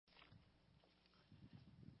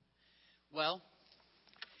Well,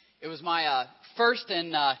 it was my first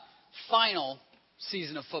and final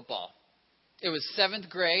season of football. It was 7th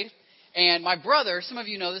grade, and my brother, some of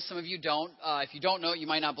you know this, some of you don't. If you don't know it, you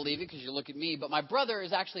might not believe it because you look at me, but my brother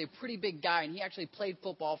is actually a pretty big guy, and he actually played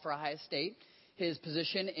football for Ohio State. His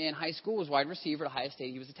position in high school was wide receiver at Ohio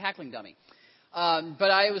State. He was a tackling dummy. But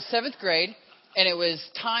I was 7th grade, and it was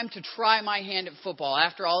time to try my hand at football.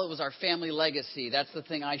 After all, it was our family legacy. That's the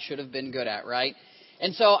thing I should have been good at, right?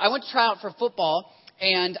 And so I went to try out for football,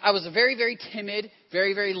 and I was a very, very timid,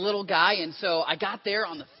 very, very little guy. And so I got there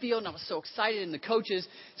on the field, and I was so excited. And the coaches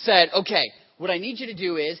said, okay, what I need you to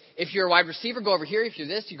do is, if you're a wide receiver, go over here. If you're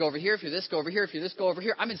this, you go over here. If you're this, go over here. If you're this, go over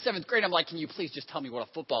here. I'm in 7th grade. I'm like, can you please just tell me what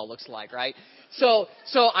a football looks like, right? So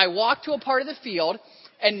I walked to a part of the field,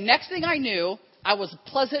 and next thing I knew, I was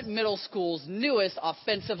Pleasant Middle School's newest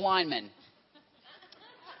offensive lineman.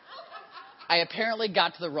 I apparently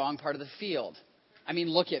got to the wrong part of the field. I mean,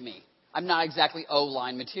 look at me. I'm not exactly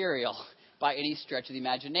O-line material by any stretch of the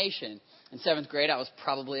imagination. In 7th grade, I was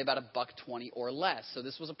probably about $120 or less, so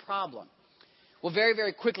this was a problem. Well, very,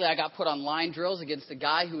 very quickly, I got put on line drills against a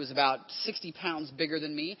guy who was about 60 pounds bigger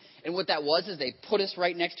than me. And what that was is they put us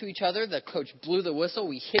right next to each other. The coach blew the whistle.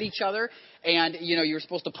 We hit each other. And, you were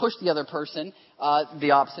supposed to push the other person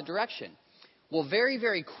the opposite direction. Well, very,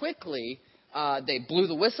 very quickly, they blew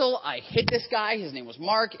the whistle. I hit this guy. His name was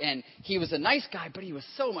Mark, and he was a nice guy, but he was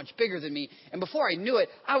so much bigger than me. And before I knew it,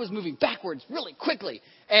 I was moving backwards really quickly.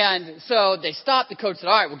 And so they stopped. The coach said,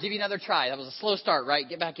 all right, we'll give you another try. That was a slow start, right?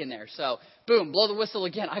 Get back in there. So, boom, blow the whistle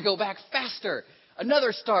again. I go back faster.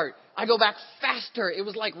 Another start. I go back faster. It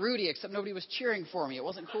was like Rudy, except nobody was cheering for me. It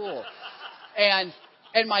wasn't cool. And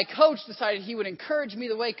my coach decided he would encourage me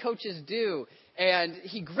the way coaches do. And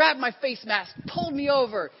he grabbed my face mask, pulled me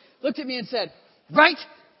over, looked at me and said, right?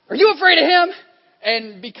 Are you afraid of him?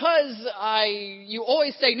 And because you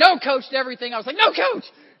always say, no, coach, to everything, I was like, no, coach.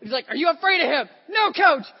 He's like, are you afraid of him? No,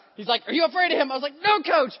 coach. He's like, are you afraid of him? I was like, no,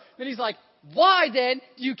 coach. Then he's like, why then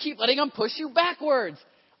do you keep letting him push you backwards?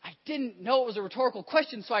 I didn't know it was a rhetorical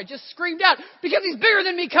question, so I just screamed out, because he's bigger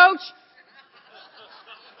than me, coach.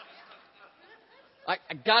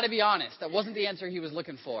 I got to be honest. That wasn't the answer he was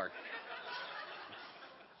looking for.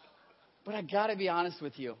 But I got to be honest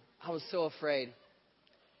with you. I was so afraid.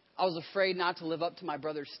 I was afraid not to live up to my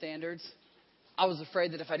brother's standards. I was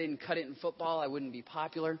afraid that if I didn't cut it in football, I wouldn't be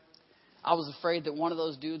popular. I was afraid that one of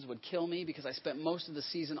those dudes would kill me because I spent most of the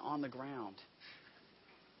season on the ground.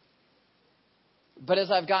 But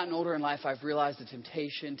as I've gotten older in life, I've realized the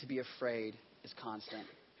temptation to be afraid is constant.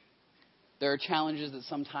 There are challenges that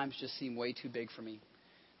sometimes just seem way too big for me.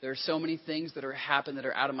 There are so many things that happen that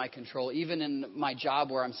are out of my control. Even in my job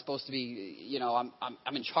where I'm supposed to be,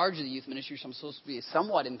 I'm in charge of the youth ministry, so I'm supposed to be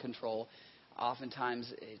somewhat in control.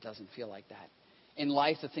 Oftentimes, it doesn't feel like that. In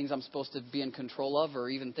life, the things I'm supposed to be in control of, or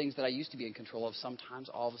even things that I used to be in control of, sometimes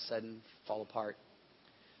all of a sudden fall apart.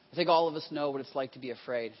 I think all of us know what it's like to be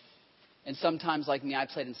afraid. And sometimes, like me, I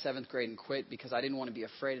played in 7th grade and quit because I didn't want to be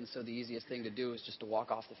afraid, and so the easiest thing to do is just to walk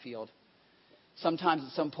off the field. Sometimes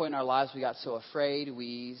at some point in our lives, we got so afraid,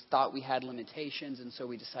 we thought we had limitations, and so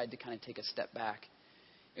we decided to kind of take a step back.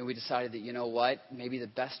 And we decided that, you know what, maybe the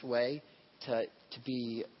best way to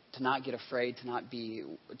not get afraid,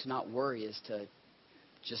 to not worry is to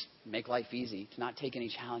just make life easy, to not take any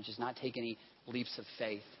challenges, not take any leaps of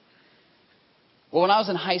faith. Well, when I was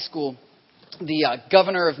in high school, the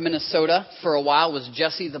governor of Minnesota for a while was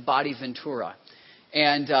Jesse the Body Ventura.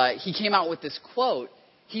 And he came out with this quote.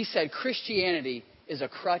 He said, Christianity is a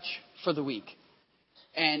crutch for the weak.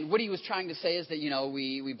 And what he was trying to say is that,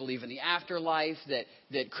 we believe in the afterlife,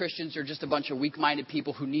 that Christians are just a bunch of weak-minded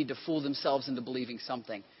people who need to fool themselves into believing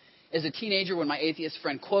something. As a teenager, when my atheist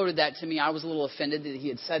friend quoted that to me, I was a little offended that he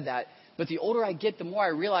had said that. But the older I get, the more I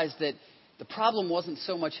realize that the problem wasn't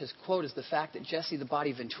so much his quote as the fact that Jesse the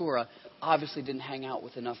Body Ventura obviously didn't hang out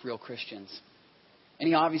with enough real Christians. And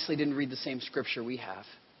he obviously didn't read the same scripture we have.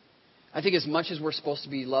 I think as much as we're supposed to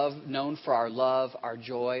be known for our love, our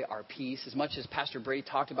joy, our peace, as much as Pastor Brady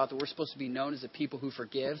talked about that we're supposed to be known as a people who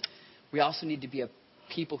forgive, we also need to be a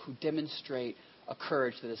people who demonstrate a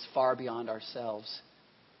courage that is far beyond ourselves.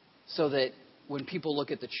 So that when people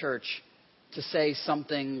look at the church, to say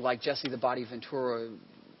something like Jesse the Body Ventura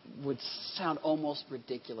would sound almost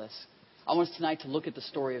ridiculous. I want us tonight to look at the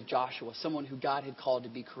story of Joshua, someone who God had called to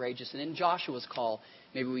be courageous. And in Joshua's call,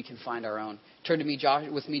 maybe we can find our own. Turn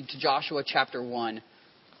with me to Joshua chapter 1.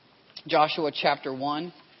 Joshua chapter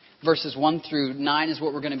 1, verses 1 through 9 is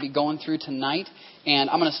what we're going to be going through tonight. And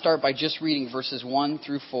I'm going to start by just reading verses 1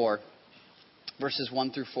 through 4. Verses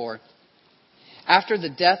 1 through 4. After the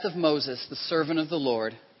death of Moses, the servant of the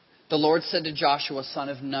Lord The Lord said to Joshua, son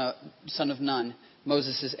of Nun,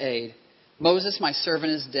 Moses' aide, Moses, my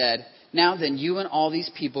servant, is dead. Now then, you and all these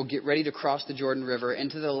people get ready to cross the Jordan River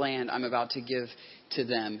into the land I'm about to give to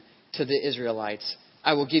them, to the Israelites.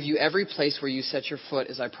 I will give you every place where you set your foot,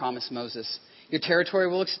 as I promised Moses. Your territory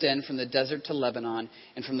will extend from the desert to Lebanon,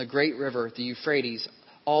 and from the great river, the Euphrates,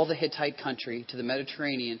 all the Hittite country, to the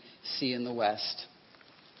Mediterranean Sea in the west.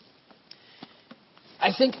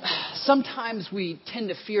 I think sometimes we tend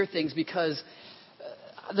to fear things because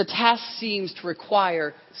the task seems to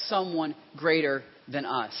require someone greater than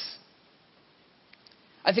us.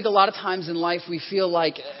 I think a lot of times in life we feel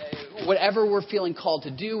like whatever we're feeling called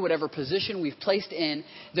to do, whatever position we've placed in,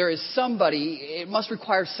 there is somebody, it must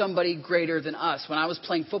require somebody greater than us. When I was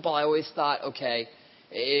playing football, I always thought, okay,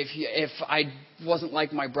 if I wasn't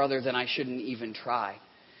like my brother, then I shouldn't even try.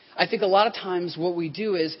 I think a lot of times what we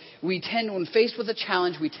do is we tend, when faced with a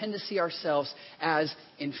challenge, we tend to see ourselves as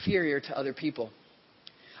inferior to other people.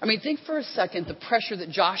 I mean, think for a second the pressure that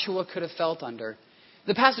Joshua could have felt under.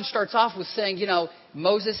 The passage starts off with saying,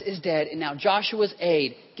 Moses is dead, and now Joshua's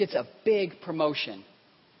aide gets a big promotion.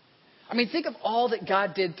 I mean, think of all that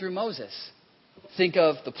God did through Moses. Think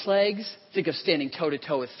of the plagues. Think of standing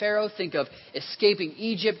toe-to-toe with Pharaoh. Think of escaping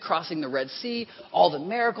Egypt, crossing the Red Sea, all the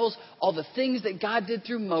miracles, all the things that God did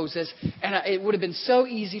through Moses. And it would have been so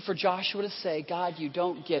easy for Joshua to say, God, you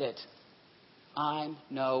don't get it. I'm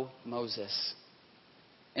no Moses.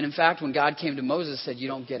 And in fact, when God came to Moses, said, you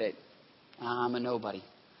don't get it. I'm a nobody.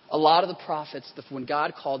 A lot of the prophets, when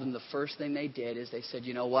God called them, the first thing they did is they said,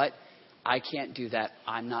 you know what? I can't do that.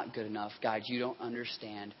 I'm not good enough. God, you don't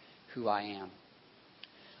understand who I am.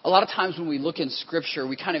 A lot of times when we look in Scripture,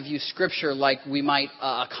 we kind of view Scripture like we might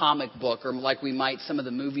a comic book or like we might some of the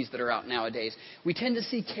movies that are out nowadays. We tend to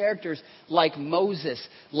see characters like Moses,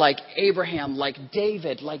 like Abraham, like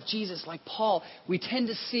David, like Jesus, like Paul. We tend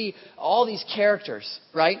to see all these characters,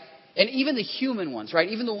 right? And even the human ones, right?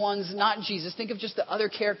 Even the ones not Jesus. Think of just the other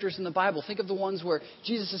characters in the Bible. Think of the ones where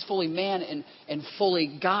Jesus is fully man and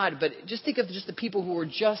fully God. But just think of just the people who were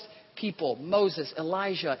just people. Moses,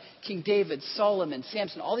 Elijah, King David, Solomon,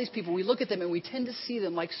 Samson, all these people. We look at them and we tend to see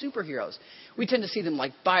them like superheroes. We tend to see them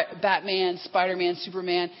like Batman, Spider-Man,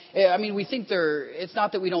 Superman. I mean, we think it's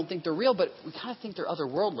not that we don't think they're real, but we kind of think they're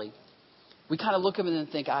otherworldly. We kind of look at them and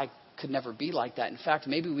think, I could never be like that. In fact,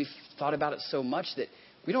 maybe we've thought about it so much that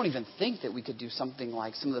we don't even think that we could do something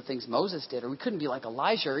like some of the things Moses did, or we couldn't be like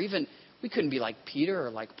Elijah, or even we couldn't be like Peter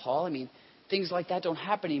or like Paul. I mean, things like that don't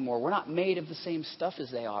happen anymore. We're not made of the same stuff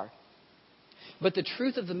as they are. But the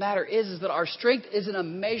truth of the matter is that our strength isn't a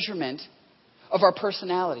measurement of our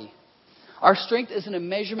personality. Our strength isn't a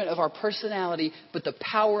measurement of our personality, but the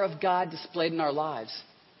power of God displayed in our lives.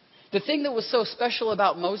 The thing that was so special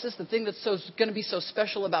about Moses, the thing that's going to be so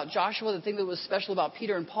special about Joshua, the thing that was special about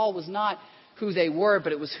Peter and Paul was not who they were,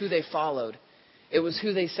 but it was who they followed. It was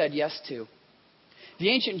who they said yes to. The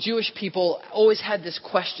ancient Jewish people always had this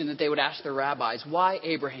question that they would ask their rabbis. Why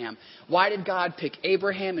Abraham? Why did God pick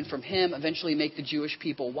Abraham and from him eventually make the Jewish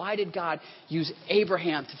people? Why did God use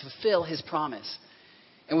Abraham to fulfill his promise?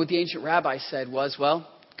 And what the ancient rabbis said was, well,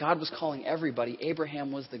 God was calling everybody.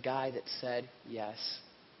 Abraham was the guy that said yes.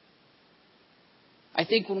 I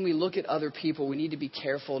think when we look at other people, we need to be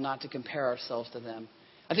careful not to compare ourselves to them.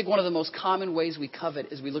 I think one of the most common ways we covet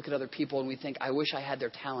is we look at other people and we think, I wish I had their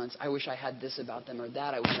talents. I wish I had this about them or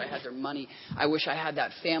that. I wish I had their money. I wish I had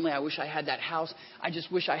that family. I wish I had that house. I just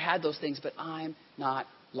wish I had those things, but I'm not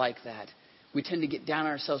like that. We tend to get down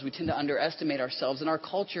on ourselves. We tend to underestimate ourselves. In our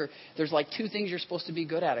culture, there's like two things you're supposed to be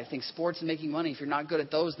good at. I think sports and making money. If you're not good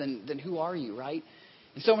at those, then who are you, right?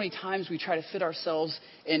 And so many times we try to fit ourselves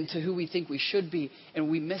into who we think we should be, and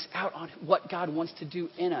we miss out on what God wants to do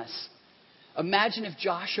in us. Imagine if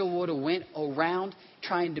Joshua would have went around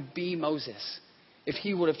trying to be Moses. If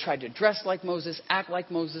he would have tried to dress like Moses, act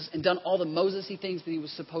like Moses, and done all the Moses-y things that he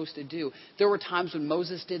was supposed to do. There were times when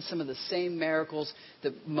Moses did some of the same miracles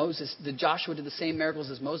that Joshua did the same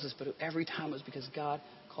miracles as Moses, but every time it was because God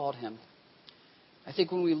called him. I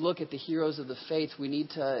think when we look at the heroes of the faith, we need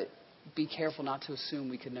to be careful not to assume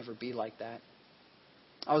we could never be like that.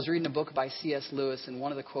 I was reading a book by C.S. Lewis, and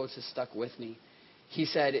one of the quotes has stuck with me. He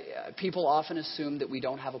said, people often assume that we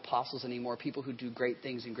don't have apostles anymore, people who do great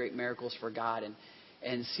things and great miracles for God.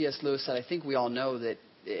 And C.S. Lewis said, I think we all know that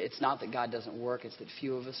it's not that God doesn't work, it's that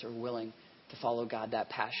few of us are willing to follow God that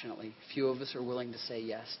passionately. Few of us are willing to say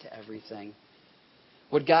yes to everything.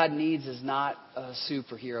 What God needs is not a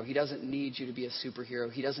superhero. He doesn't need you to be a superhero.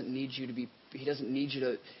 He doesn't need you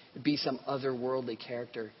to be some otherworldly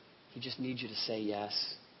character. He just needs you to say yes.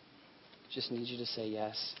 Just needs you to say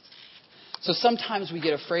yes. So sometimes we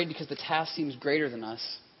get afraid because the task seems greater than us.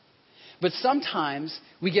 But sometimes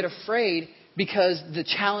we get afraid because the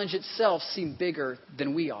challenge itself seems bigger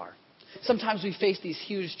than we are. Sometimes we face these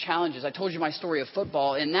huge challenges. I told you my story of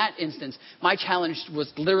football. In that instance, my challenge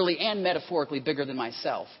was literally and metaphorically bigger than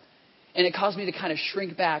myself. And it caused me to kind of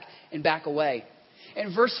shrink back and back away.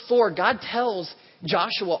 In verse 4, God tells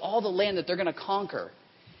Joshua all the land that they're going to conquer.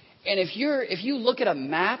 And if you look at a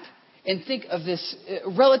map and think of this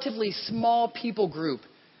relatively small people group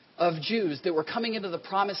of Jews that were coming into the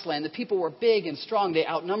promised land, the people were big and strong. They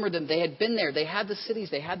outnumbered them. They had been there. They had the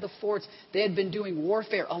cities. They had the forts. They had been doing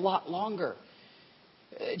warfare a lot longer.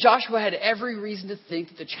 Joshua had every reason to think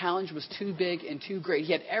that the challenge was too big and too great.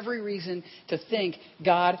 He had every reason to think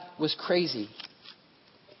God was crazy.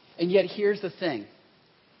 And yet here's the thing.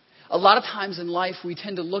 A lot of times in life, we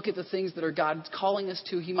tend to look at the things that are God calling us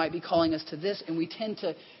to. He might be calling us to this, and we tend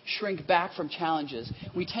to shrink back from challenges.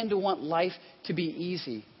 We tend to want life to be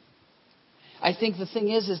easy. I think the thing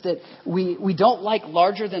is that we don't like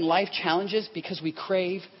larger than life challenges because we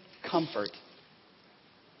crave comfort.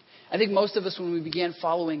 I think most of us, when we began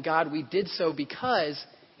following God, we did so because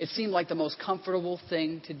it seemed like the most comfortable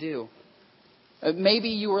thing to do. Maybe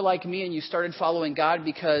you were like me and you started following God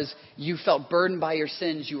because you felt burdened by your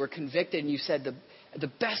sins. You were convicted and you said,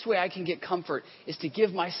 the best way I can get comfort is to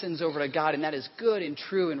give my sins over to God, and that is good and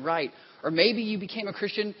true and right. Or maybe you became a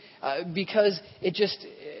Christian because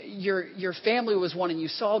your family was one and you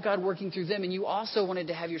saw God working through them, and you also wanted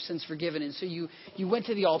to have your sins forgiven. And so you went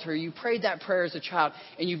to the altar, you prayed that prayer as a child,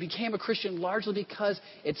 and you became a Christian largely because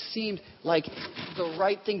it seemed like the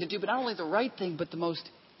right thing to do. But not only the right thing, but the most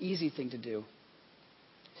easy thing to do.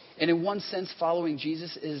 And in one sense, following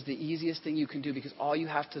Jesus is the easiest thing you can do because all you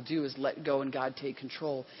have to do is let go and God take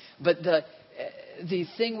control. But the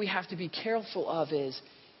thing we have to be careful of is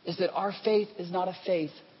that our faith is not a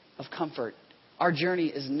faith of comfort. Our journey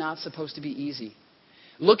is not supposed to be easy.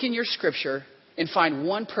 Look in your scripture and find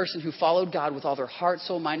one person who followed God with all their heart,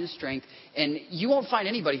 soul, mind, and strength, and you won't find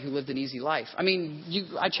anybody who lived an easy life. I mean,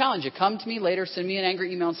 I challenge you. Come to me later, send me an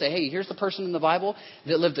angry email and say, hey, here's the person in the Bible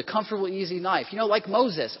that lived a comfortable, easy life. You know, like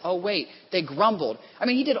Moses. Oh, wait, they grumbled. I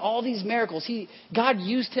mean, he did all these miracles. God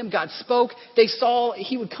used him. God spoke.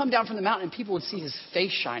 He would come down from the mountain and people would see his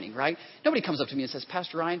face shining, right? Nobody comes up to me and says,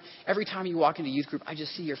 Pastor Ryan, every time you walk into youth group, I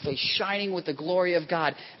just see your face shining with the glory of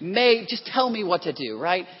God. Just tell me what to do,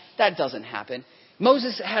 right? That doesn't happen.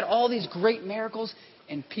 Moses had all these great miracles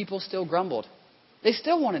and people still grumbled. They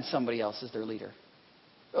still wanted somebody else as their leader.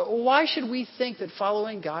 Why should we think that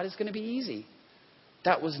following God is going to be easy?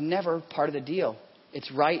 That was never part of the deal.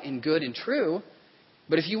 It's right and good and true.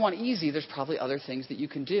 But if you want easy, there's probably other things that you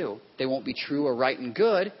can do. They won't be true or right and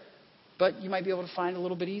good, but you might be able to find a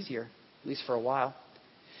little bit easier, at least for a while.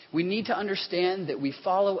 We need to understand that we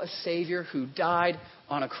follow a Savior who died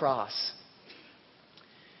on a cross.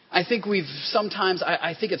 I think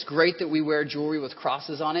I think it's great that we wear jewelry with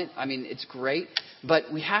crosses on it. I mean, it's great.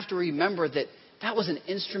 But we have to remember that was an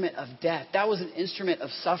instrument of death. That was an instrument of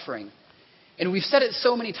suffering. And we've said it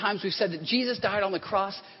so many times. We've said that Jesus died on the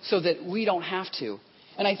cross so that we don't have to.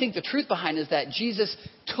 And I think the truth behind it is that Jesus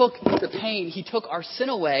took the pain. He took our sin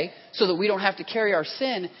away so that we don't have to carry our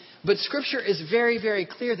sin. But Scripture is very, very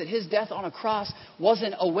clear that his death on a cross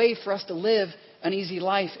wasn't a way for us to live an easy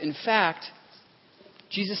life. In fact,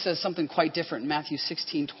 Jesus says something quite different in Matthew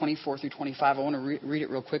 16:24 through 25. I want to read it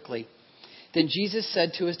real quickly. Then Jesus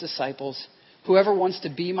said to his disciples, whoever wants to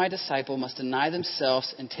be my disciple must deny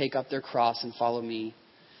themselves and take up their cross and follow me.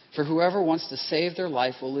 For whoever wants to save their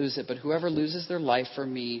life will lose it, but whoever loses their life for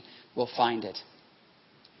me will find it.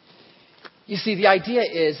 You see, the idea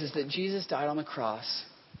is that Jesus died on the cross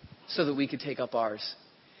so that we could take up ours.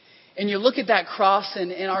 And you look at that cross,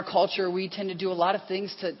 and in our culture, we tend to do a lot of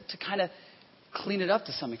things to kind of clean it up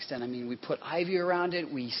to some extent. I mean, we put ivy around it.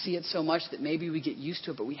 We see it so much that maybe we get used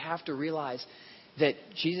to it, but we have to realize that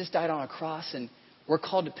Jesus died on a cross and we're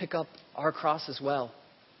called to pick up our cross as well.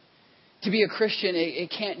 To be a Christian,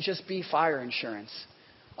 it can't just be fire insurance.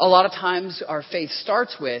 A lot of times our faith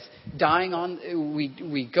starts with dying on,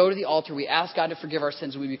 we go to the altar, we ask God to forgive our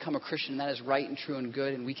sins, and we become a Christian, and that is right and true and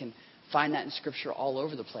good, and we can find that in Scripture all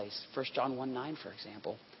over the place. 1 John 1:9, for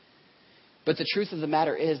example. But the truth of the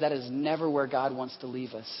matter is that is never where God wants to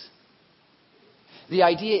leave us. The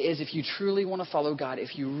idea is if you truly want to follow God,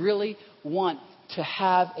 if you really want to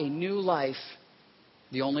have a new life,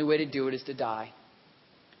 the only way to do it is to die.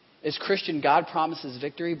 As Christian, God promises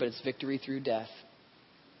victory, but it's victory through death.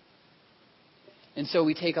 And so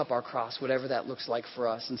we take up our cross, whatever that looks like for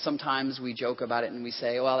us. And sometimes we joke about it and we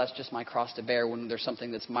say, well, that's just my cross to bear when there's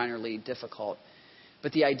something that's minorly difficult.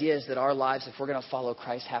 But the idea is that our lives, if we're going to follow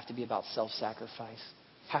Christ, have to be about self-sacrifice.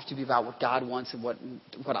 have to be about what God wants and what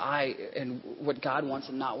God wants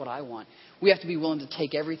and not what I want. We have to be willing to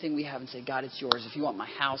take everything we have and say, God, it's yours. If you want my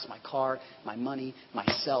house, my car, my money,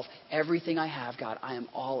 myself, everything I have, God, I am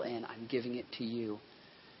all in. I'm giving it to you.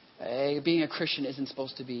 Being a Christian isn't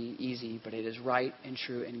supposed to be easy, but it is right and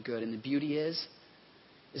true and good. And the beauty is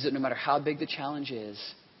that no matter how big the challenge is,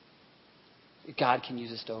 God can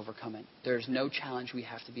use us to overcome it. There's no challenge we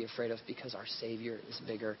have to be afraid of because our Savior is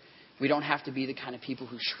bigger. We don't have to be the kind of people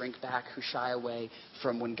who shrink back, who shy away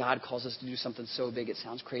from when God calls us to do something so big it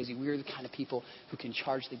sounds crazy. We're the kind of people who can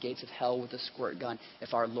charge the gates of hell with a squirt gun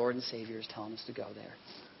if our Lord and Savior is telling us to go there.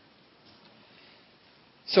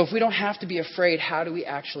 So if we don't have to be afraid, how do we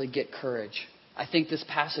actually get courage? I think this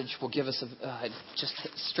passage will give us just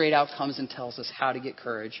straight out comes and tells us how to get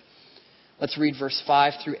courage. Let's read verse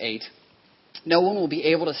 5 through 8. No one will be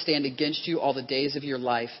able to stand against you all the days of your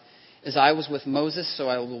life. As I was with Moses, so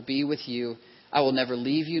I will be with you. I will never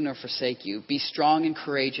leave you nor forsake you. Be strong and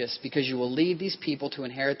courageous, because you will lead these people to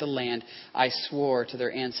inherit the land I swore to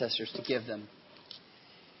their ancestors to give them.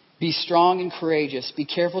 Be strong and courageous. Be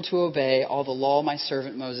careful to obey all the law my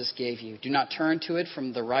servant Moses gave you. Do not turn to it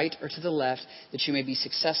from the right or to the left, that you may be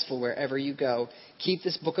successful wherever you go. Keep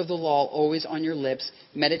this book of the law always on your lips.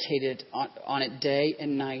 Meditate on it day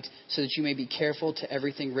and night, so that you may be careful to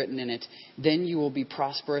everything written in it. Then you will be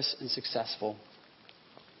prosperous and successful.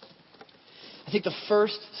 I think the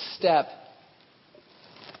first step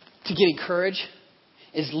to getting courage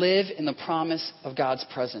is live in the promise of God's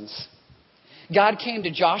presence. God came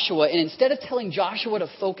to Joshua, and instead of telling Joshua to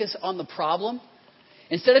focus on the problem,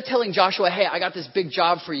 instead of telling Joshua, hey, I got this big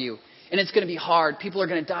job for you, and it's going to be hard, people are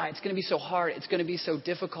going to die, it's going to be so hard, it's going to be so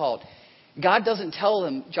difficult. God doesn't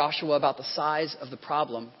tell Joshua about the size of the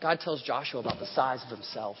problem. God tells Joshua about the size of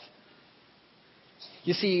himself.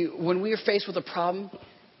 You see, when we are faced with a problem,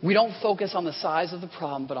 we don't focus on the size of the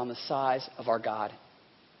problem, but on the size of our God.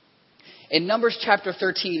 In Numbers chapter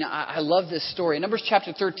 13, I love this story. In Numbers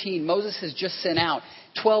chapter 13, Moses has just sent out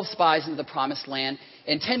 12 spies into the promised land,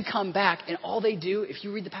 and 10 come back, and all they do, if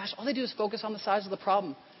you read the passage, all they do is focus on the size of the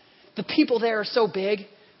problem. The people there are so big.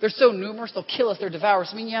 They're so numerous, they'll kill us, they'll devour us.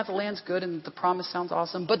 I mean, yeah, the land's good and the promise sounds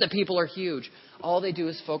awesome, but the people are huge. All they do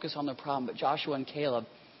is focus on their problem. But Joshua and Caleb,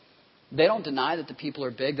 they don't deny that the people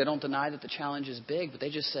are big. They don't deny that the challenge is big, but they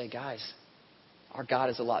just say, guys, our God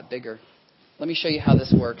is a lot bigger. Let me show you how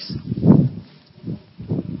this works.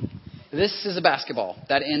 This is a basketball.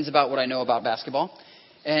 That ends about what I know about basketball.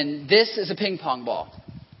 And this is a ping pong ball.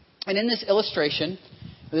 And in this illustration,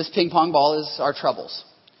 this ping pong ball is our troubles.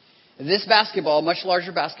 This basketball, much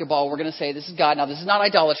larger basketball, we're going to say this is God. Now, this is not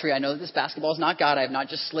idolatry. I know that this basketball is not God. I have not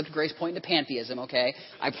just slipped Grace Point into pantheism, okay?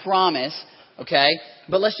 I promise, okay?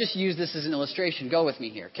 But let's just use this as an illustration. Go with me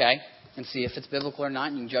here, okay? And see if it's biblical or not,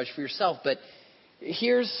 and you can judge for yourself. But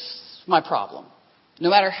here's my problem. No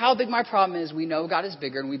matter how big my problem is, we know God is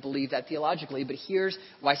bigger, and we believe that theologically. But here's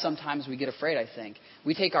why sometimes we get afraid, I think.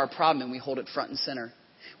 We take our problem and we hold it front and center.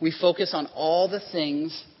 We focus on all the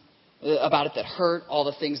things about it that hurt, all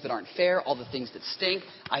the things that aren't fair, all the things that stink.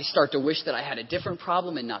 I start to wish that I had a different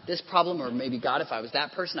problem and not this problem. Or maybe, God, if I was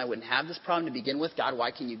that person, I wouldn't have this problem to begin with. God, why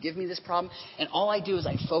can you give me this problem? And all I do is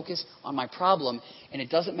I focus on my problem. And it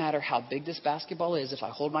doesn't matter how big this basketball is. If I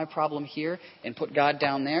hold my problem here and put God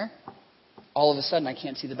down there, all of a sudden I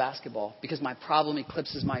can't see the basketball because my problem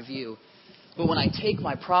eclipses my view. But when I take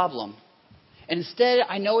my problem, and instead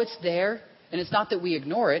I know it's there, and it's not that we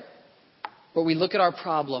ignore it, but we look at our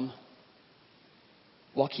problem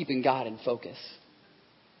while keeping God in focus.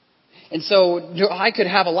 And so I could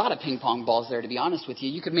have a lot of ping pong balls there, to be honest with you.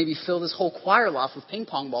 You could maybe fill this whole choir loft with ping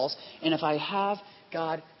pong balls. And if I have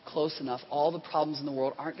God close enough, all the problems in the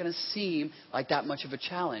world aren't going to seem like that much of a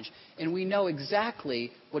challenge. And we know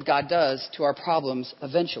exactly what God does to our problems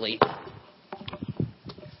eventually.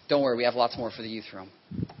 Don't worry, we have lots more for the youth room.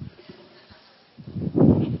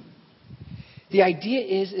 The idea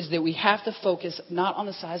is that we have to focus not on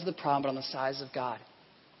the size of the problem, but on the size of God.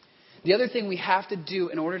 The other thing we have to do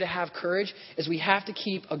in order to have courage is we have to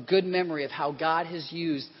keep a good memory of how God has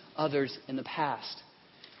used others in the past.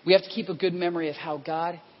 We have to keep a good memory of how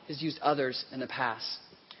God has used others in the past.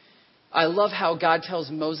 I love how God tells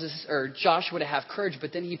Moses or Joshua to have courage,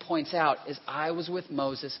 but then he points out, as I was with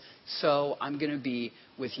Moses, so I'm going to be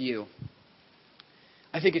with you.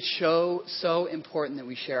 I think it's so important that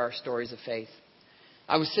we share our stories of faith.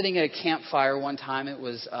 I was sitting at a campfire one time. It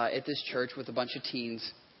was at this church with a bunch of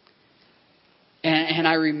teens. And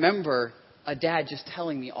I remember a dad just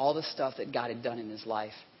telling me all the stuff that God had done in his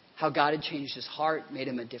life. How God had changed his heart, made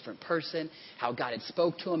him a different person. How God had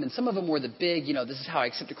spoke to him. And some of them were the big, this is how I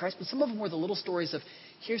accepted Christ. But some of them were the little stories of,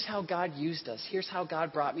 Here's how God used us. Here's how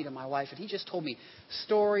God brought me to my wife. And he just told me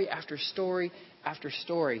story after story after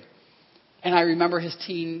story. And I remember one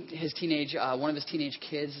of his teenage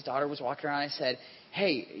kids, his daughter was walking around. And I said,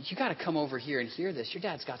 hey, you got to come over here and hear this. Your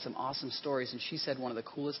dad's got some awesome stories. And she said one of the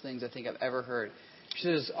coolest things I think I've ever heard. She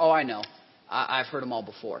says, oh, I know. I've heard them all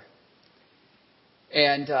before.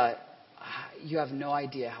 And you have no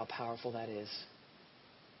idea how powerful that is.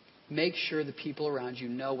 Make sure the people around you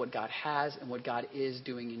know what God has and what God is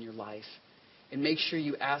doing in your life. And make sure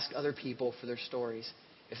you ask other people for their stories.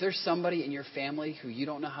 If there's somebody in your family who you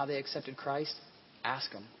don't know how they accepted Christ, ask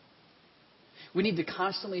them. We need to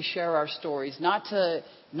constantly share our stories, not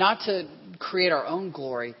to create our own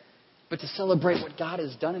glory, but to celebrate what God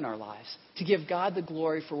has done in our lives, to give God the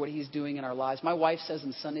glory for what he's doing in our lives. My wife says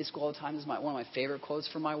in Sunday school all the time, this is one of my favorite quotes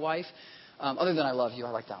from my wife. Other than I love you, I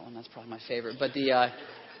like that one. That's probably my favorite.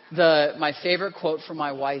 But my favorite quote from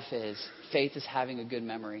my wife is, faith is having a good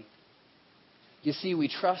memory. You see, we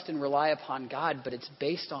trust and rely upon God, but it's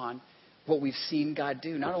based on what we've seen God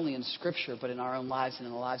do, not only in Scripture, but in our own lives and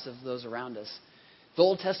in the lives of those around us. The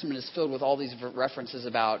Old Testament is filled with all these references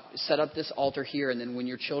about set up this altar here, and then when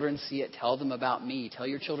your children see it, tell them about me. Tell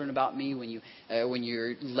your children about me when you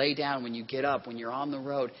lay down, when you get up, when you're on the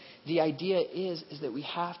road. The idea is that we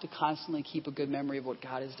have to constantly keep a good memory of what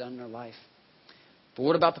God has done in our life. But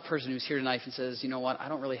what about the person who's here tonight and says, you know what, I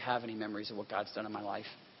don't really have any memories of what God's done in my life.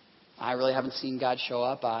 I really haven't seen God show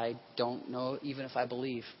up. I don't know even if I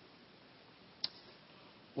believe.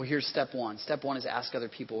 Well, here's step one. Step one is ask other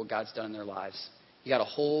people what God's done in their lives. You got a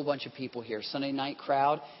whole bunch of people here. Sunday night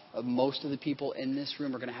crowd, most of the people in this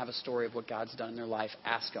room are going to have a story of what God's done in their life.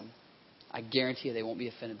 Ask them. I guarantee you they won't be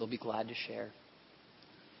offended. They'll be glad to share.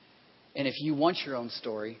 And if you want your own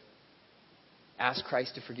story, ask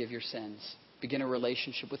Christ to forgive your sins. Begin a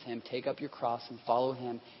relationship with him. Take up your cross and follow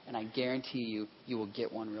him. And I guarantee you, you will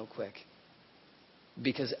get one real quick.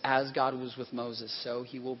 Because as God was with Moses, so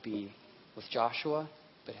he will be with Joshua,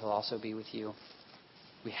 but he'll also be with you.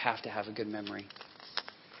 We have to have a good memory.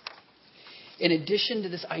 In addition to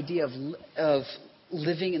this idea of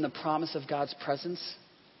living in the promise of God's presence,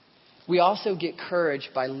 we also get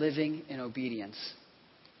courage by living in obedience.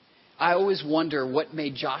 I always wonder what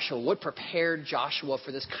prepared Joshua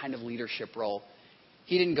for this kind of leadership role.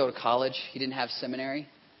 He didn't go to college. He didn't have seminary.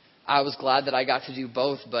 I was glad that I got to do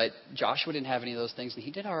both, but Joshua didn't have any of those things, and he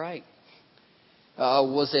did all right.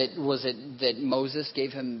 Was it that Moses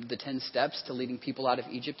gave him the 10 steps to leading people out of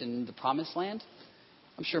Egypt and the promised land?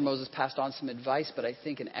 I'm sure Moses passed on some advice, but I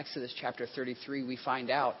think in Exodus chapter 33 we find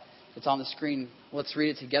out, it's on the screen, let's read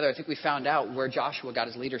it together. I think we found out where Joshua got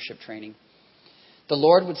his leadership training. The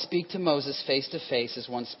Lord would speak to Moses face to face as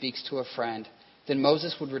one speaks to a friend. Then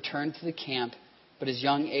Moses would return to the camp, but his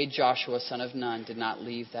young aide Joshua, son of Nun, did not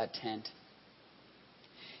leave that tent.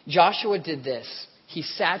 Joshua did this. He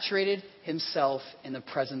saturated himself in the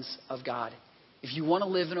presence of God. If you want to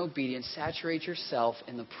live in obedience, saturate yourself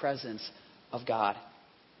in the presence of God.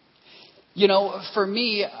 You know, for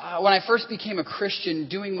me, when I first became a Christian,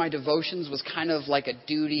 doing my devotions was kind of like a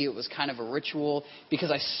duty. It was kind of a ritual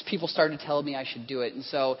because people started telling me I should do it. And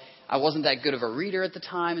so I wasn't that good of a reader at the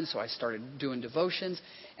time, and so I started doing devotions.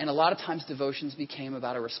 And a lot of times devotions became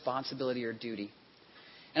about a responsibility or duty.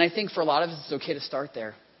 And I think for a lot of us, it's okay to start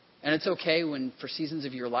there. And it's okay when, for seasons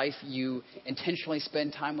of your life, you intentionally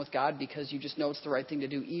spend time with God because you just know it's the right thing to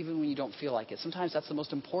do, even when you don't feel like it. Sometimes that's the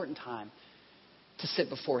most important time, to sit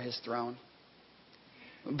before his throne.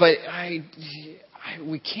 But I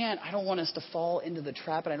don't want us to fall into the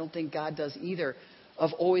trap, and I don't think God does either,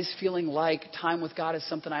 of always feeling like time with God is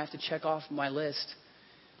something I have to check off my list.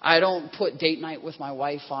 I don't put date night with my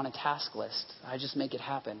wife on a task list. I just make it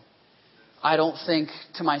happen. I don't think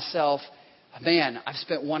to myself, man, I've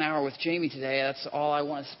spent 1 hour with Jamie today. That's all I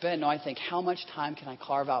want to spend. No, I think, how much time can I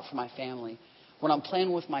carve out for my family? When I'm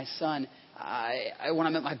playing with my son, when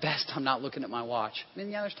I'm at my best, I'm not looking at my watch. I mean,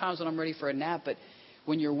 yeah, there's times when I'm ready for a nap, but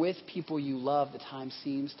when you're with people you love, the time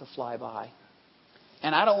seems to fly by.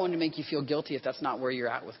 And I don't want to make you feel guilty if that's not where you're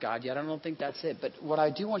at with God yet. I don't think that's it. But what I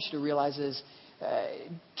do want you to realize is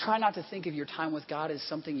try not to think of your time with God as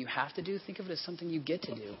something you have to do. Think of it as something you get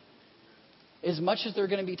to do. As much as there are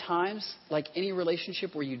going to be times, like any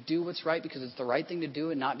relationship, where you do what's right because it's the right thing to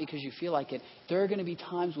do and not because you feel like it, there are going to be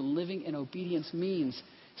times when living in obedience means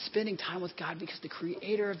spending time with God because the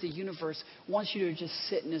creator of the universe wants you to just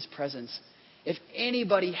sit in his presence. If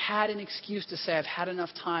anybody had an excuse to say, I've had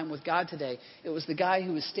enough time with God today, it was the guy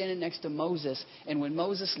who was standing next to Moses. And when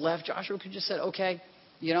Moses left, Joshua could just said, okay,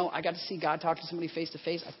 I got to see God talk to somebody face to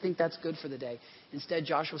face. I think that's good for the day. Instead,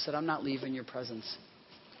 Joshua said, I'm not leaving your presence.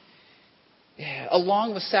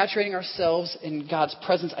 along with saturating ourselves in God's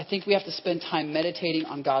presence, I think we have to spend time meditating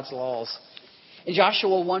on God's laws. In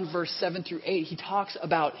Joshua 1, verse 7 through 8, he talks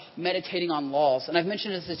about meditating on laws. And I've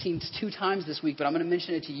mentioned it to the team 2 times this week, but I'm going to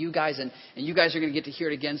mention it to you guys, and you guys are going to get to hear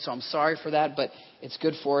it again, so I'm sorry for that, but it's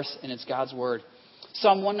good for us, and it's God's word.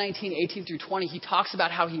 Psalm 119, 18 through 20, he talks about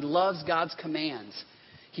how he loves God's commands.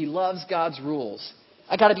 He loves God's rules.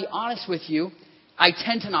 I got to be honest with you, I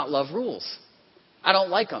tend to not love rules. I don't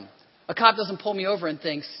like them. A cop doesn't pull me over and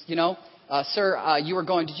thinks, sir,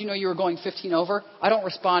 did you know you were going 15 over? I don't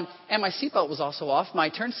respond, and my seatbelt was also off. I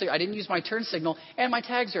didn't use my turn signal, and my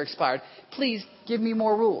tags are expired. Please give me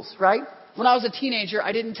more rules, right? When I was a teenager,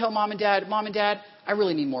 I didn't tell Mom and Dad, I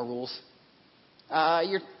really need more rules.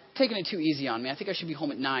 You're taking it too easy on me. I think I should be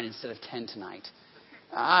home at 9 instead of 10 tonight.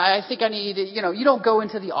 I think I need, you don't go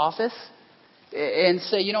into the office and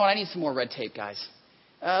say, I need some more red tape, guys.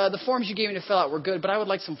 The forms you gave me to fill out were good, but I would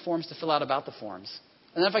like some forms to fill out about the forms.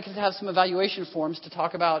 And then if I could have some evaluation forms to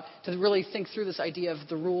talk about, to really think through this idea of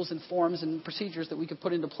the rules and forms and procedures that we could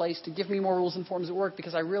put into place to give me more rules and forms at work,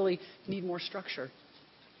 because I really need more structure.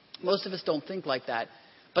 Most of us don't think like that.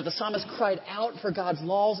 But the psalmist cried out for God's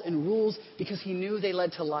laws and rules because he knew they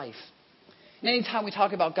led to life. And anytime we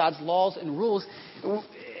talk about God's laws and rules,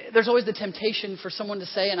 there's always the temptation for someone to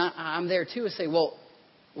say, and I'm there too, to say, well,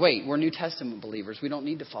 wait, we're New Testament believers. We don't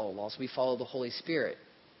need to follow laws. We follow the Holy Spirit.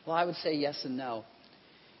 Well, I would say yes and no.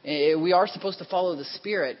 We are supposed to follow the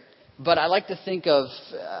Spirit, but I like to think of,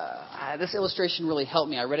 this illustration really helped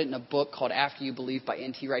me. I read it in a book called After You Believe by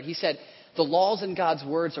N.T. Wright. He said, the laws in God's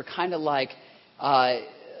words are kind of like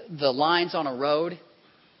the lines on a road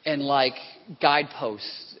and like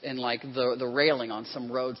guideposts and like the railing on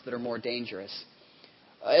some roads that are more dangerous.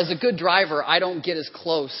 As a good driver, I don't get as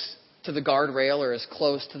close to the guardrail or as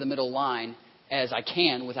close to the middle line as I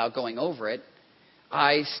can without going over it.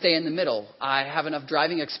 I stay in the middle. I have enough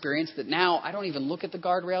driving experience that now I don't even look at the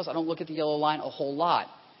guardrails. I don't look at the yellow line a whole lot.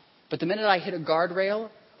 But the minute I hit a guardrail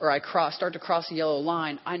or I start to cross the yellow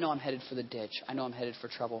line, I know I'm headed for the ditch. I know I'm headed for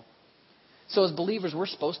trouble. So as believers, we're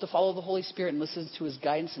supposed to follow the Holy Spirit and listen to his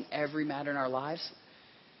guidance in every matter in our lives.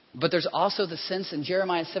 But there's also the sense in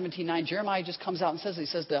Jeremiah 17:9, Jeremiah just comes out and says, he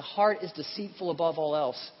says, the heart is deceitful above all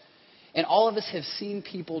else. And all of us have seen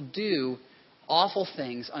people do awful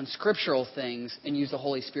things, unscriptural things, and use the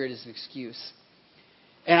Holy Spirit as an excuse.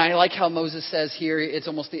 And I like how Moses says here, it's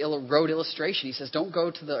almost the road illustration. He says, don't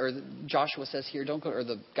go to Joshua says here,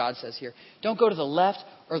 God says here, don't go to the left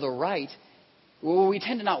or the right. Well, we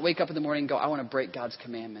tend to not wake up in the morning and go, I want to break God's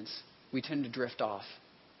commandments. We tend to drift off.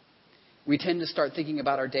 We tend to start thinking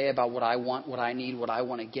about our day, about what I want, what I need, what I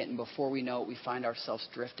want to get. And before we know it, we find ourselves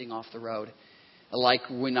drifting off the road. Like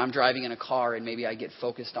when I'm driving in a car and maybe I get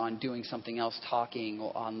focused on doing something else, talking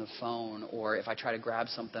on the phone, or if I try to grab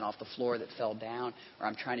something off the floor that fell down, or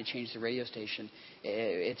I'm trying to change the radio station,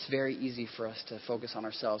 it's very easy for us to focus on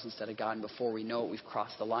ourselves instead of God. And before we know it, we've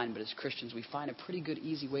crossed the line. But as Christians, we find a pretty good,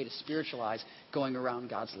 easy way to spiritualize going around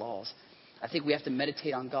God's laws. I think we have to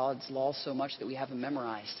meditate on God's laws so much that we have them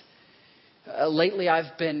memorized. Lately,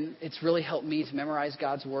 it's really helped me to memorize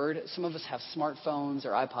God's Word. Some of us have smartphones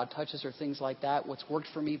or iPod Touches or things like that. What's worked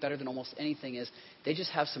for me better than almost anything is they just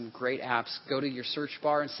have some great apps. Go to your search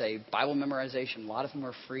bar and say Bible memorization. A lot of them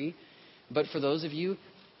are free. But for those of you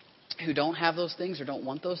who don't have those things or don't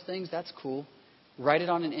want those things, that's cool. Write it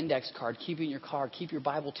on an index card. Keep it in your car. Keep your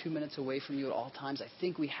Bible 2 minutes away from you at all times. I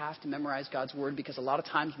think we have to memorize God's Word because a lot of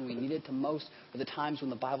times when we need it the most are the times when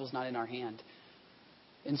the Bible's not in our hand.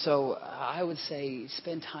 And so I would say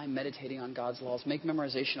spend time meditating on God's laws. Make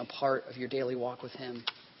memorization a part of your daily walk with him.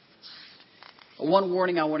 One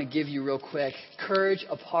warning I want to give you real quick. Courage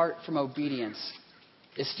apart from obedience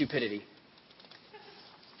is stupidity.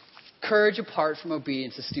 Courage apart from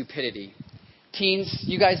obedience is stupidity. Teens,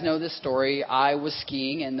 you guys know this story. I was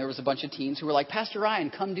skiing and there was a bunch of teens who were like, Pastor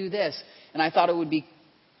Ryan, come do this. And I thought it would be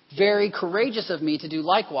very courageous of me to do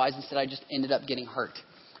likewise. Instead, I just ended up getting hurt,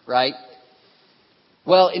 right?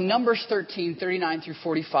 Well, in Numbers 13, 39 through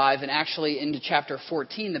 45, and actually into chapter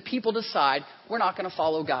 14, the people decide we're not going to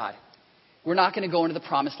follow God. We're not going to go into the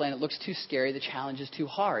promised land. It looks too scary. The challenge is too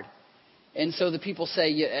hard. And so the people say,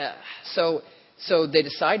 yeah. So they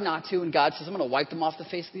decide not to, and God says, I'm going to wipe them off the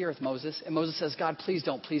face of the earth, Moses. And Moses says, God, please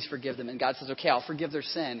don't. Please forgive them. And God says, okay, I'll forgive their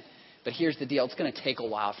sin. But here's the deal. It's going to take a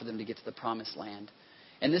while for them to get to the promised land.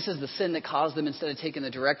 And this is the sin that caused them, instead of taking the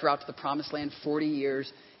direct route to the promised land, 40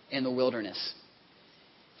 years in the wilderness.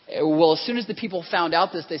 Well, as soon as the people found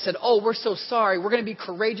out this, they said, oh, we're so sorry. We're going to be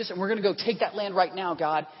courageous and we're going to go take that land right now,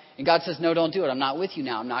 God. And God says, no, don't do it. I'm not with you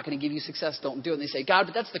now. I'm not going to give you success. Don't do it. And they say, God,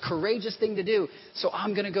 but that's the courageous thing to do. So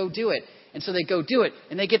I'm going to go do it. And so they go do it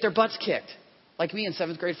and they get their butts kicked. like me in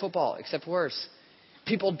 7th grade football, except worse.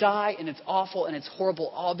 People die, and it's awful, and it's horrible,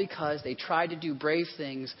 all because they tried to do brave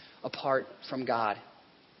things apart from God.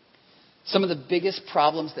 Some of the biggest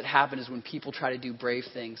problems that happen is when people try to do brave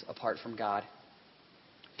things apart from God.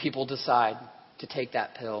 People decide to take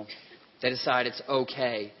that pill. They decide it's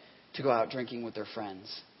okay to go out drinking with their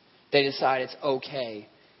friends. They decide it's okay.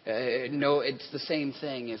 No, it's the same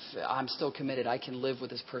thing. If I'm still committed, I can live with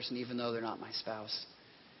this person even though they're not my spouse.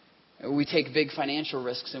 We take big financial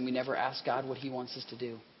risks and we never ask God what He wants us to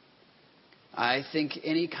do. I think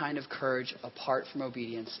any kind of courage apart from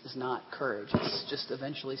obedience is not courage. It's just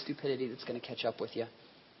eventually stupidity that's going to catch up with you.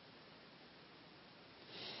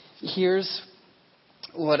 Here's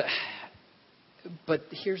the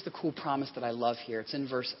cool promise that I love here. It's in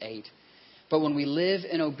verse 8. But when we live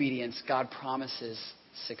in obedience, God promises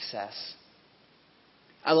success.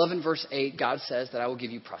 I love in verse 8, God says that I will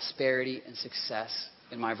give you prosperity and success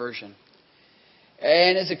in my version.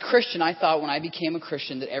 And as a Christian, I thought when I became a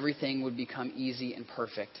Christian that everything would become easy and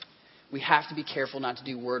perfect. We have to be careful not to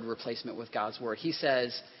do word replacement with God's word. He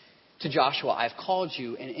says to Joshua, I've called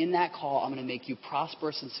you, and in that call, I'm going to make you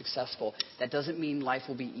prosperous and successful. That doesn't mean life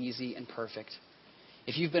will be easy and perfect.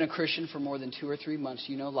 If you've been a Christian for more than 2 or 3 months,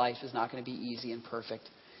 you know life is not going to be easy and perfect.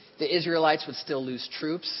 The Israelites would still lose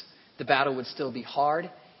troops. The battle would still be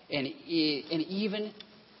hard. And even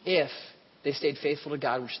if they stayed faithful to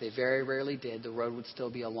God, which they very rarely did, the road would still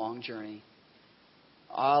be a long journey.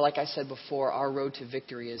 Like I said before, our road to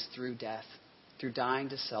victory is through death, through dying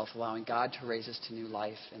to self, allowing God to raise us to new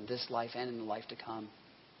life in this life and in the life to come.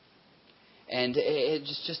 And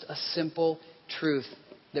it's just a simple truth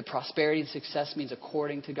that prosperity and success means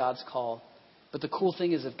according to God's call. But the cool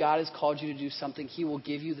thing is if God has called you to do something, He will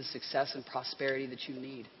give you the success and prosperity that you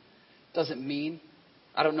need. Doesn't mean,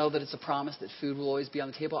 I don't know that it's a promise that food will always be on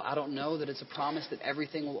the table. I don't know that it's a promise that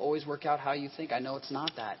everything will always work out how you think. I know it's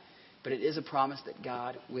not that. But it is a promise that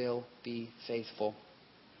God will be faithful.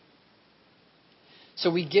 So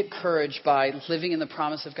we get courage by living in the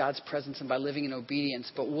promise of God's presence and by living in obedience.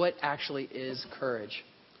 But what actually is courage?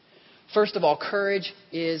 First of all, courage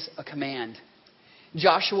is a command.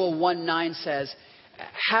 Joshua 1:9 says,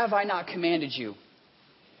 have I not commanded you?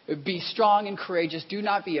 Be strong and courageous. Do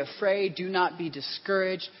not be afraid. Do not be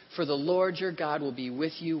discouraged. For the Lord your God will be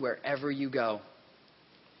with you wherever you go.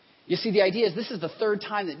 You see, the idea is this is the 3rd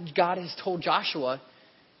time that God has told Joshua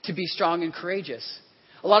to be strong and courageous.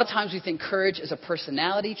 A lot of times we think courage is a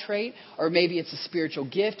personality trait, or maybe it's a spiritual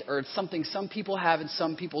gift, or it's something some people have and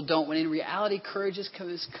some people don't. When in reality, courage is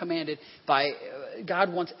commanded by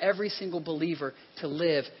God wants every single believer to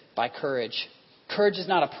live by courage. Courage is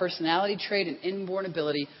not a personality trait, an inborn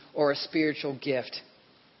ability, or a spiritual gift.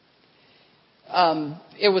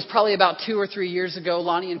 It was probably about 2 or 3 years ago,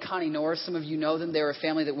 Lonnie and Connie Norris, some of you know them. They were a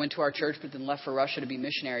family that went to our church but then left for Russia to be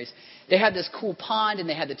missionaries. They had this cool pond and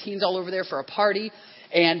they had the teens all over there for a party.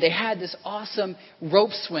 And they had this awesome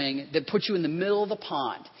rope swing that put you in the middle of the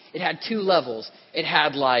pond. It had 2 levels. It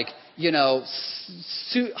had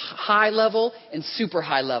high level and super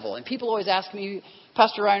high level. And people always ask me,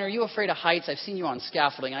 Pastor Ryan, are you afraid of heights? I've seen you on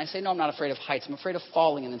scaffolding. And I say, no, I'm not afraid of heights. I'm afraid of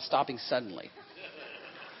falling and then stopping suddenly.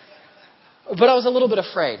 But I was a little bit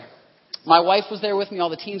afraid. My wife was there with me. All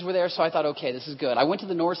the teens were there. So I thought, okay, this is good. I went to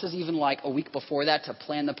the Norses even like a week before that to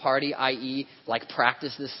plan the party, i.e. like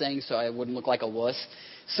practice this thing so I wouldn't look like a wuss.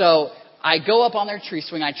 So I go up on their tree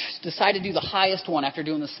swing. I decide to do the highest one after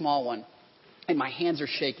doing the small one. And my hands are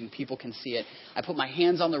shaking. People can see it. I put my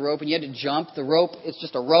hands on the rope, and you had to jump. The rope, it's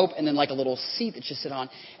just a rope and then like a little seat that you sit on.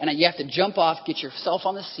 And you have to jump off, get yourself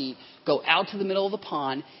on the seat, go out to the middle of the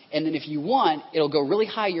pond, and then if you want, it'll go really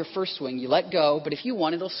high your first swing. You let go, but if you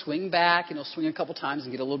want, it'll swing back, and it'll swing a couple times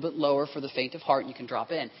and get a little bit lower for the faint of heart, and you can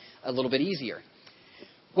drop in a little bit easier.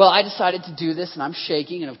 Well, I decided to do this, and I'm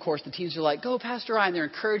shaking, and of course the teens are like, go, Pastor Ryan. They're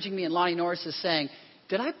encouraging me, and Lonnie Norris is saying,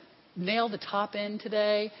 did I nail the top end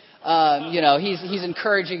today? He's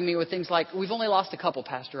encouraging me with things like, we've only lost a couple,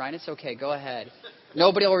 Pastor Ryan. It's okay. Go ahead.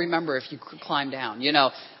 Nobody will remember if you climb down,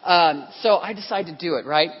 So I decide to do it,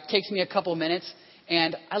 right? It takes me a couple minutes,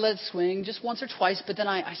 and I let it swing just once or twice, but then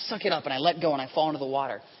I suck it up, and I let go, and I fall into the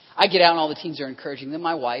water. I get out, and all the teens are encouraging. Then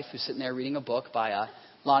my wife, who's sitting there reading a book by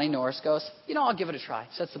Lonnie Norris, goes, I'll give it a try.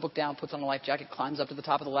 Sets the book down, puts on a life jacket, climbs up to the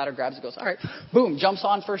top of the ladder, grabs it, goes, all right, boom, jumps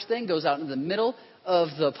on first thing, goes out into the middle of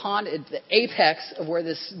the pond, at the apex of where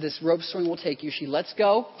this rope swing will take you. She lets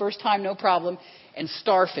go, first time, no problem, and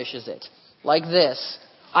starfishes it like this.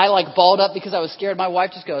 I balled up because I was scared. My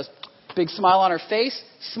wife just goes, big smile on her face,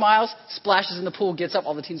 smiles, splashes in the pool, gets up.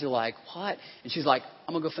 All the teens are like, what? And she's like,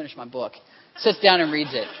 I'm going to go finish my book. Sits down and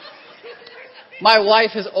reads it. My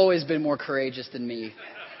wife has always been more courageous than me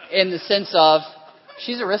in the sense of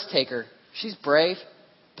She's a risk taker. She's brave.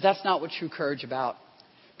 But that's not what true courage is about.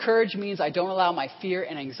 Courage means I don't allow my fear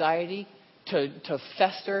and anxiety to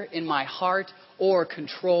fester in my heart or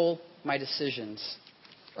control my decisions.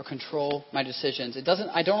 I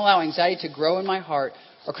don't allow anxiety to grow in my heart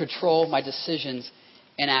or control my decisions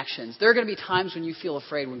and actions. There are going to be times when you feel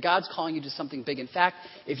afraid, when God's calling you to something big. In fact,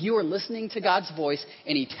 if you are listening to God's voice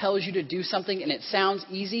and He tells you to do something and it sounds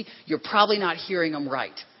easy, you're probably not hearing Him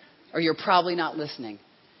right. Or you're probably not listening.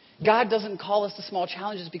 God doesn't call us to small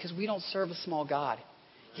challenges because we don't serve a small God.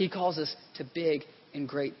 He calls us to big and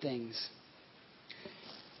great things.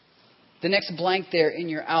 The next blank there in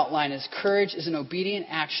your outline is courage is an obedient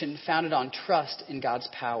action founded on trust in God's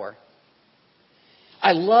power. What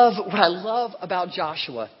I love about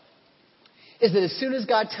Joshua is that as soon as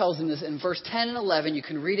God tells him this in verse 10 and 11, you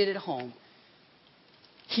can read it at home.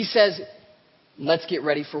 He says, let's get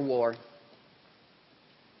ready for war.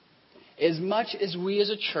 As much as we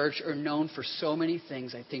as a church are known for so many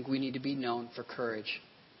things, I think we need to be known for courage.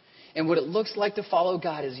 And what it looks like to follow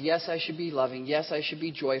God is, yes, I should be loving. Yes, I should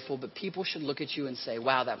be joyful. But people should look at you and say,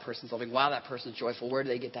 wow, that person's loving. Wow, that person's joyful. Where do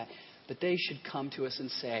they get that? But they should come to us and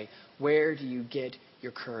say, where do you get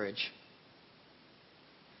your courage?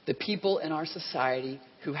 The people in our society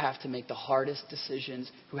who have to make the hardest decisions,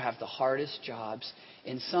 who have the hardest jobs,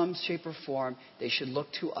 in some shape or form, they should look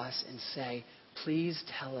to us and say, please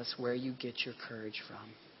tell us where you get your courage from.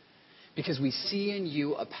 Because we see in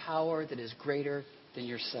you a power that is greater than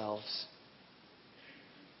yourselves.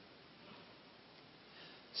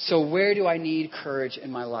 So where do I need courage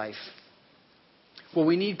in my life? Well,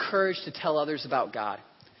 we need courage to tell others about God.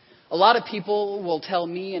 A lot of people will tell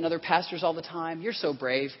me and other pastors all the time, you're so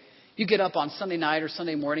brave. You get up on Sunday night or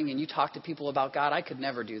Sunday morning and you talk to people about God. I could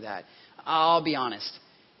never do that. I'll be honest.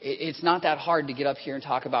 It's not that hard to get up here and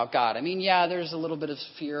talk about God. I mean, yeah, there's a little bit of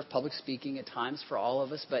fear of public speaking at times for all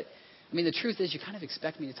of us. But, I mean, the truth is you kind of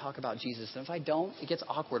expect me to talk about Jesus. And if I don't, it gets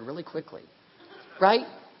awkward really quickly. Right?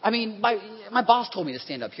 I mean, my boss told me to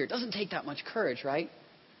stand up here. It doesn't take that much courage, right?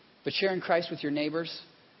 But sharing Christ with your neighbors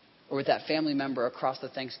or with that family member across the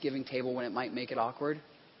Thanksgiving table when it might make it awkward,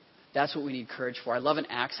 that's what we need courage for. I love in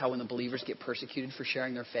Acts how when the believers get persecuted for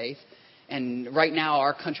sharing their faith. And right now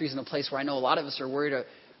our country's in a place where I know a lot of us are worried,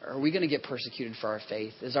 are we going to get persecuted for our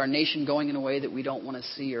faith? Is our nation going in a way that we don't want to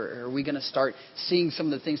see? Or are we going to start seeing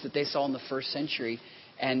some of the things that they saw in the first century?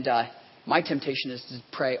 And my temptation is to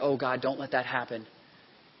pray, oh God, don't let that happen.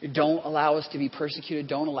 Don't allow us to be persecuted.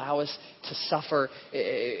 Don't allow us to suffer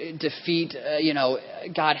defeat.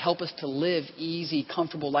 God, help us to live easy,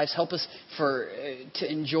 comfortable lives. Help us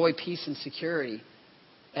to enjoy peace and security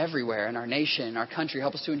everywhere in our nation, in our country.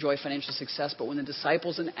 Help us to enjoy financial success. But when the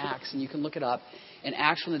disciples in Acts, and you can look it up, in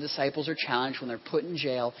Acts when the disciples are challenged, when they're put in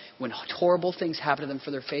jail, when horrible things happen to them for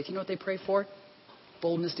their faith, you know what they pray for?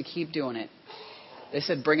 Boldness to keep doing it. They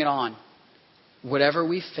said, bring it on. Whatever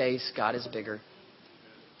we face, God is bigger.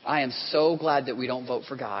 I am so glad that we don't vote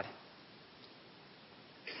for God.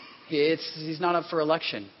 He's not up for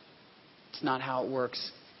election. It's not how it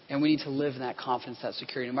works. And we need to live in that confidence, that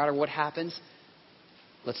security. No matter what happens,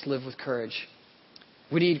 let's live with courage.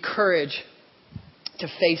 We need courage to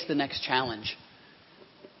face the next challenge.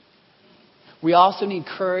 We also need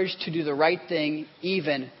courage to do the right thing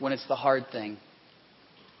even when it's the hard thing.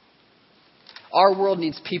 Our world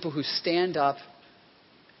needs people who stand up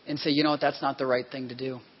and say, you know what, that's not the right thing to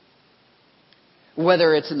do.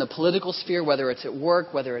 Whether it's in the political sphere, whether it's at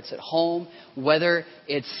work, whether it's at home, whether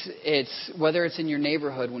it's in your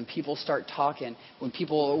neighborhood, when people start talking,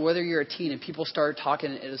 whether you're a teen and people start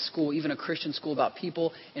talking at a school, even a Christian school, about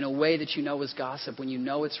people in a way that you know is gossip, when you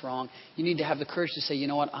know it's wrong, you need to have the courage to say, you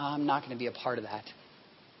know what, I'm not going to be a part of that.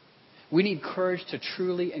 We need courage to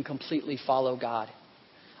truly and completely follow God.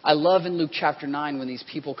 I love in Luke chapter 9 when these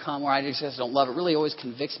people come, or I just don't love it. It really always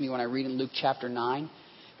convicts me when I read in Luke chapter 9.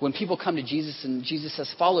 When people come to Jesus and Jesus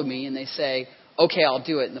says, follow me, and they say, okay, I'll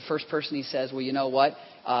do it. And the first person he says, well, you know what?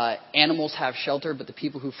 Animals have shelter, but the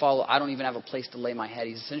people who follow, I don't even have a place to lay my head.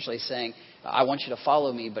 He's essentially saying, I want you to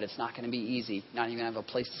follow me, but it's not going to be easy. Not even have a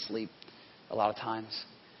place to sleep a lot of times.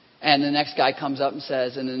 And the next guy comes up and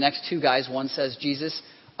says, and the next two guys, one says, Jesus,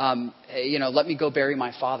 let me go bury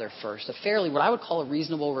my father first. What I would call a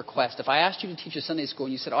reasonable request. If I asked you to teach a Sunday school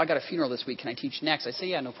and you said, I got a funeral this week, can I teach next? I'd say,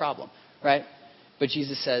 yeah, no problem, right? But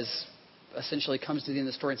Jesus essentially comes to the end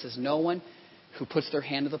of the story and says, no one who puts their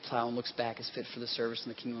hand to the plow and looks back is fit for the service in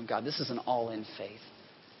the kingdom of God. This is an all-in faith.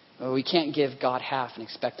 We can't give God half and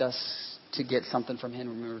expect us to get something from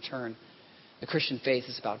Him in return. The Christian faith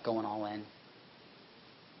is about going all in.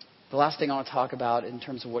 The last thing I want to talk about in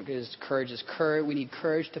terms of what is courage. We need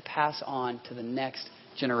courage to pass on to the next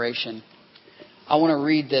generation. I want to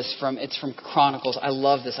read this it's from Chronicles. I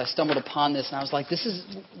love this. I stumbled upon this and I was like,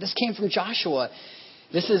 this came from Joshua.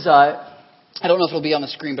 This is, I don't know if it'll be on the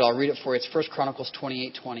screen, but I'll read it for you. It's 1 Chronicles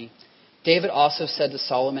 28:20. David also said to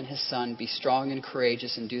Solomon his son, be strong and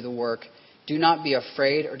courageous and do the work. Do not be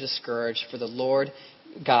afraid or discouraged, for the Lord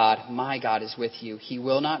God, my God, is with you. He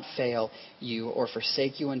will not fail you or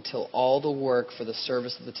forsake you until all the work for the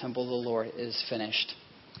service of the temple of the Lord is finished.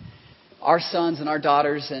 Our sons and our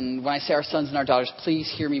daughters, and when I say our sons and our daughters,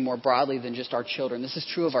 please hear me more broadly than just our children. This is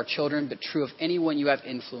true of our children, but true of anyone you have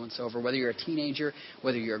influence over, whether you're a teenager,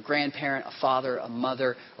 whether you're a grandparent, a father, a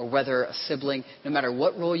mother, or whether a sibling. No matter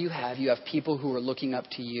what role you have people who are looking up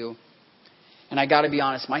to you. And I got to be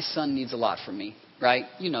honest, my son needs a lot from me, right?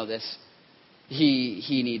 You know this.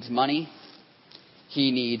 He needs money.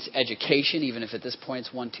 He needs education, even if at this point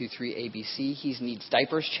it's 1, 2, 3, ABC. He needs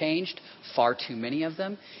diapers changed, far too many of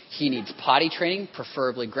them. He needs potty training,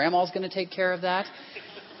 preferably grandma's going to take care of that.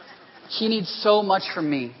 He needs so much from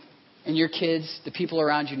me. And your kids, the people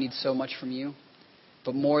around you, need so much from you.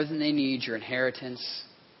 But more than they need your inheritance,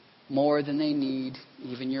 more than they need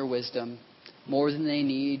even your wisdom, more than they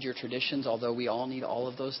need your traditions, although we all need all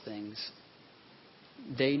of those things,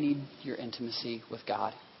 they need your intimacy with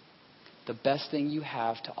God. The best thing you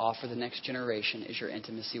have to offer the next generation is your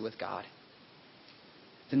intimacy with God.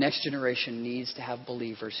 The next generation needs to have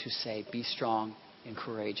believers who say, be strong and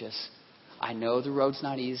courageous. I know the road's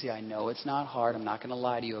not easy. I know it's not hard. I'm not going to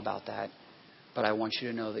lie to you about that. But I want you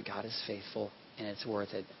to know that God is faithful and it's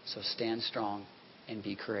worth it. So stand strong and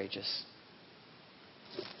be courageous.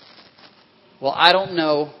 Well, I don't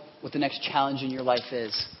know what the next challenge in your life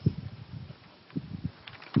is.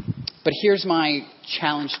 But here's my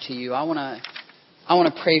challenge to you. I want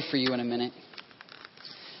to pray for you in a minute.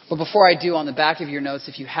 But before I do, on the back of your notes,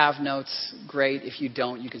 if you have notes, great. If you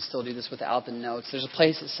don't, you can still do this without the notes. There's a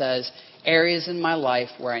place that says, areas in my life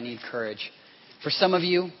where I need courage. For some of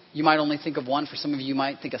you, you might only think of one. For some of you, you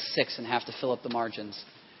might think of 6 and have to fill up the margins.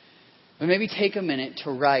 But maybe take a minute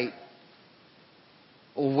to write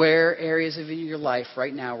where areas of your life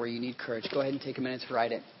right now where you need courage. Go ahead and take a minute to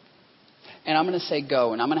write it. And I'm going to say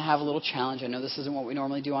go, and I'm going to have a little challenge. I know this isn't what we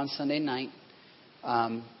normally do on Sunday night,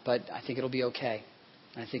 but I think it'll be okay.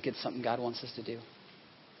 I think it's something God wants us to do.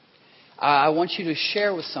 I want you to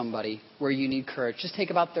share with somebody where you need courage. Just take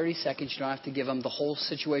about 30 seconds. You don't have to give them the whole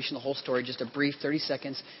situation, the whole story, just a brief 30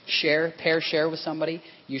 seconds. Share with somebody.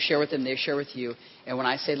 You share with them, they share with you. And when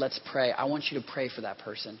I say let's pray, I want you to pray for that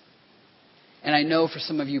person. And I know for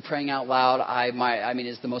some of you praying out loud,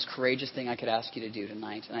 is the most courageous thing I could ask you to do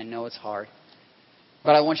tonight. And I know it's hard.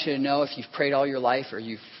 But I want you to know if you've prayed all your life or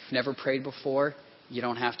you've never prayed before, you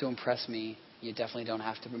don't have to impress me. You definitely don't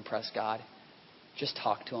have to impress God. Just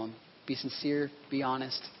talk to Him. Be sincere. Be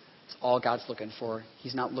honest. It's all God's looking for.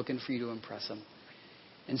 He's not looking for you to impress Him.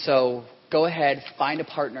 And so go ahead, find a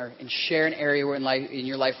partner, and share an area in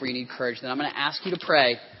your life where you need courage. Then I'm going to ask you to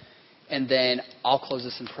pray. And then I'll close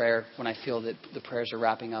this in prayer when I feel that the prayers are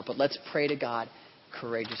wrapping up. But let's pray to God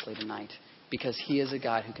courageously tonight, because He is a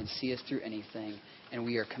God who can see us through anything, and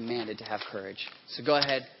we are commanded to have courage. So go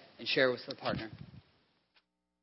ahead and share with the partner.